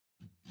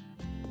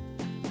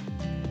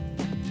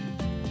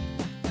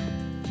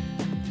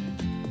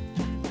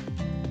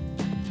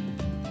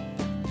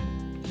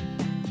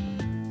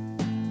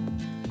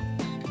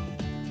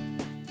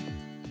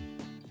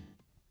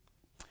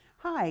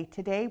Hi,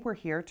 today we're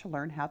here to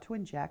learn how to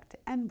inject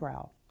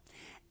Enbrel.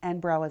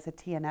 Enbrel is a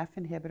TNF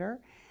inhibitor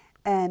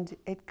and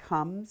it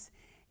comes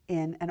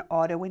in an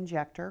auto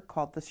injector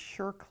called the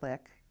SureClick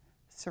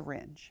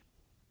syringe.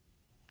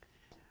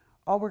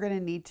 All we're going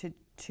to need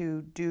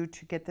to do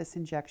to get this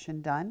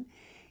injection done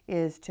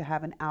is to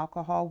have an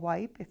alcohol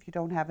wipe. If you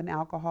don't have an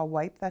alcohol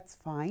wipe, that's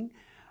fine.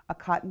 A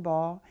cotton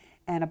ball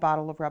and a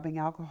bottle of rubbing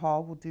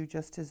alcohol will do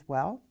just as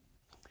well.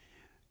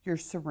 Your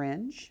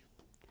syringe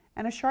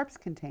and a sharps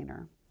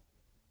container.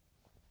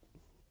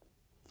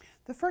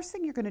 The first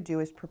thing you're going to do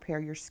is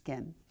prepare your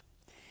skin.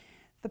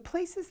 The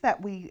places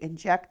that we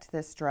inject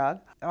this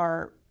drug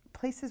are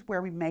places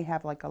where we may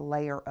have like a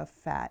layer of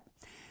fat.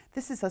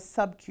 This is a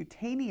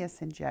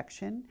subcutaneous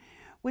injection,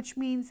 which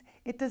means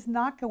it does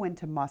not go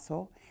into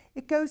muscle.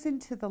 It goes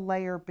into the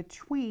layer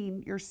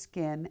between your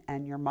skin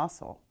and your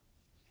muscle.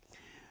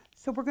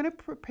 So we're going to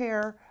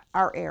prepare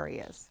our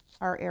areas,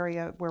 our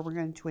area where we're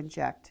going to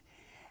inject.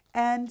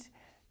 And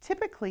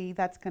typically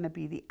that's going to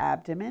be the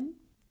abdomen.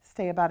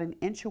 Stay about an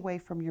inch away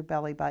from your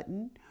belly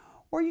button,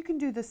 or you can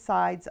do the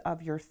sides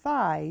of your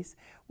thighs,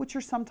 which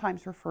are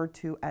sometimes referred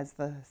to as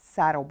the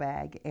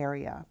saddlebag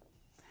area.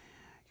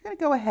 You're going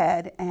to go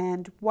ahead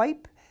and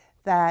wipe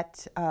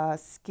that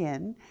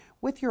skin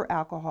with your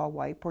alcohol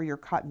wipe or your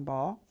cotton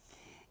ball,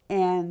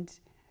 and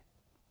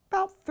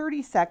about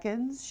 30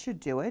 seconds should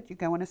do it. You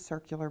go in a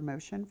circular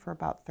motion for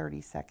about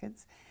 30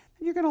 seconds.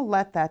 Then you're going to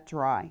let that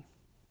dry.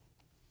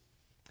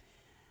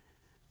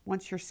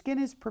 Once your skin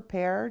is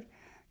prepared,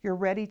 you're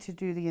ready to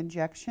do the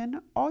injection.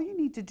 All you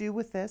need to do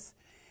with this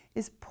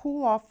is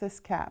pull off this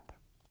cap.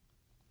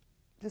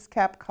 This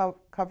cap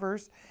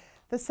covers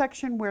the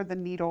section where the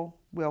needle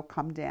will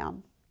come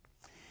down.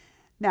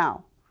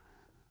 Now,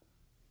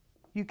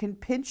 you can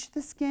pinch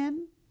the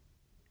skin,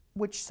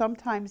 which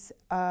sometimes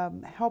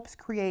helps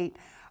create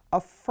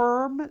a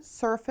firm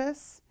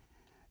surface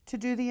to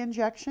do the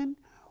injection,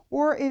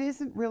 or it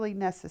isn't really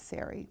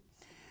necessary.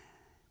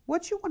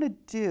 What you want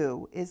to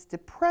do is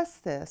depress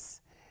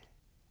this.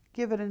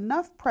 Give it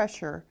enough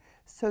pressure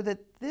so that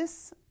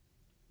this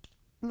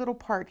little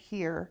part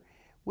here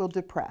will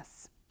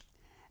depress.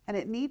 And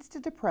it needs to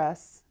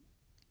depress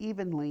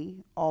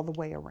evenly all the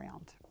way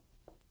around.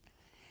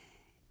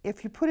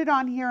 If you put it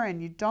on here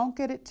and you don't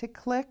get it to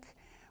click,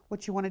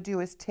 what you want to do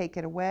is take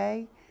it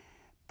away,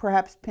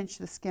 perhaps pinch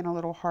the skin a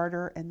little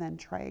harder, and then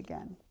try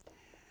again.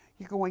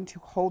 You're going to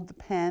hold the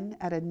pen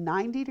at a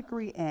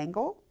 90-degree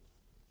angle.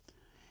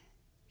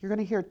 You're going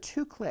to hear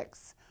two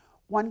clicks.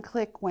 One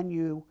click when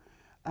you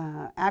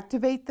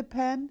activate the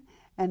pen,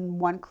 and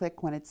one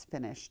click when it's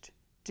finished.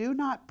 Do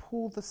not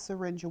pull the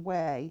syringe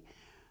away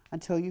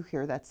until you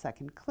hear that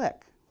second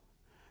click.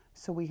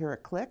 So we hear a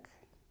click,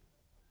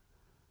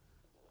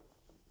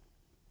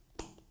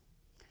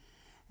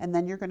 and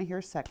then you're going to hear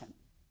a second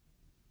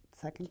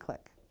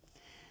click.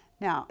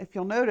 Now, if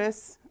you'll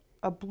notice,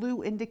 a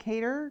blue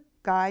indicator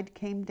guide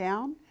came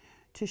down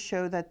to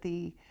show that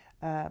the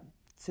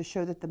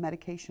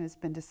medication has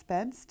been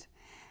dispensed.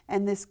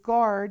 And this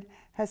guard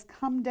has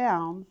come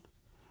down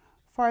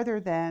farther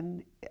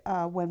than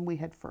when we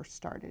had first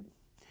started.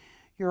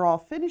 You're all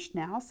finished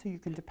now, so you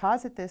can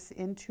deposit this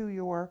into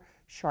your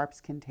sharps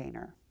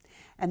container.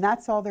 And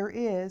that's all there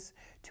is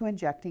to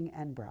injecting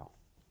Enbrel.